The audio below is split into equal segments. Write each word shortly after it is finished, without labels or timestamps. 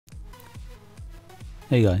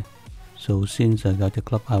Hey guys, so since Gacha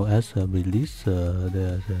Club iOS released,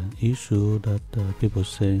 there's an issue that people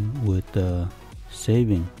saying with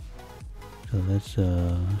saving. So let's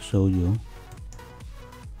show you.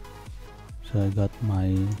 So I got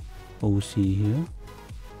my OC here.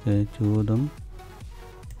 Okay, two of them.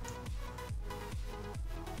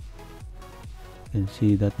 You can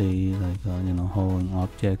see that they like hold an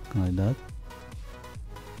object like that.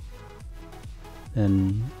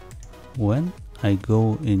 And when I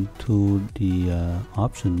go into the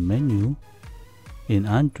option menu in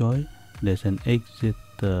Android, there's an exit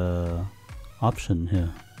option here,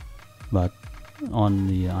 but on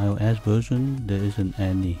the iOS version there isn't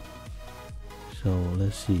any. So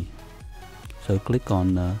let's see. So click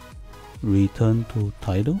on return to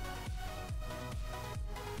title.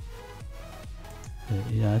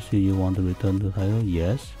 It asks you want to return to title.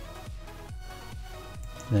 Yes.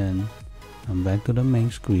 Then I'm back to the main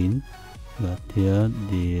screen. But here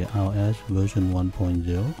the iOS version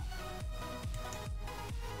 1.0.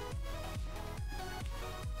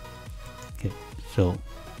 Okay, so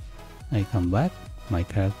I come back, my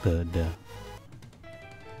character there.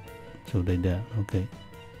 So they there. Okay.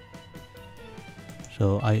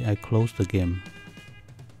 So I close the game.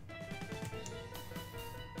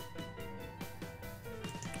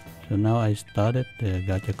 So now I started the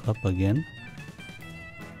Gacha Club again.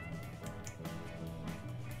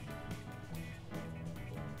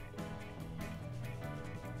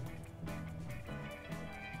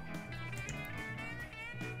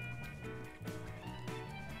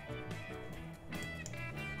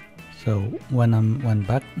 So when I went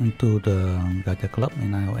back into the Gacha Club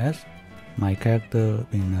in iOS, my character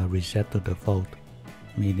been reset to default,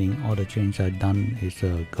 meaning all the changes I've done is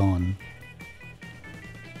gone.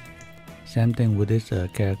 Same thing with this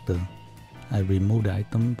character. I removed the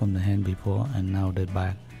item from the hand before and now they're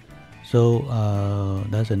back. So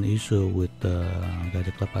that's an issue with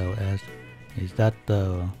Gacha Club iOS, is that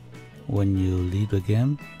when you leave the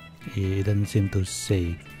game, it doesn't seem to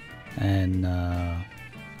save, and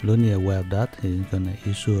Looney aware of that, is gonna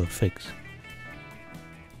issue a fix.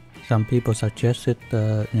 Some people suggested,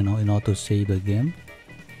 in order to save the game,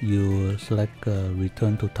 you select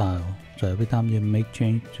return to tile. So every time you make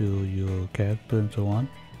change to your character and so on,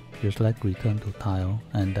 you select return to tile,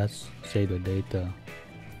 and that's save the data.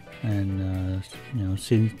 And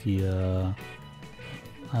since the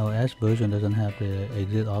iOS version doesn't have the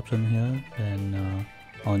exit option here, then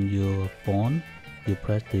on your phone you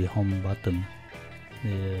press the home button.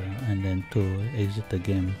 And then to exit the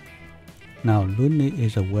game. Now Looney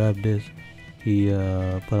is aware of this. He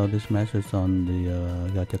put out this message on the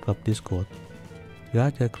Gacha Club Discord.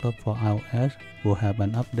 Gacha Club for iOS will have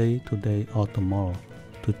an update today or tomorrow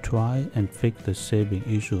to try and fix the saving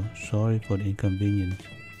issue. Sorry for the inconvenience.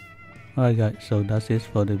 Alright guys, so that's it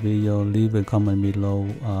for the video. Leave a comment below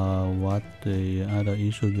what the other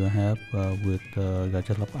issue you have with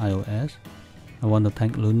Gacha Club iOS. I want to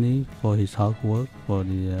thank Looney for his hard work for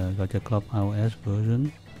the Gacha Club iOS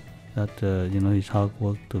version. That his hard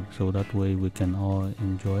work so that way we can all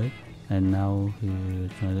enjoy it. And now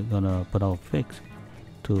he's gonna put out a fix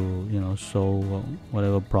to solve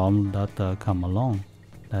whatever problem that come along.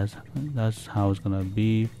 That's how it's gonna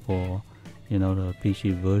be for the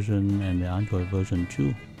PC version and the Android version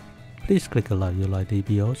too. Please click a like if you like the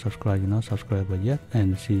video, subscribe if you're not subscribed yet,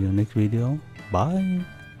 and see you next video. Bye.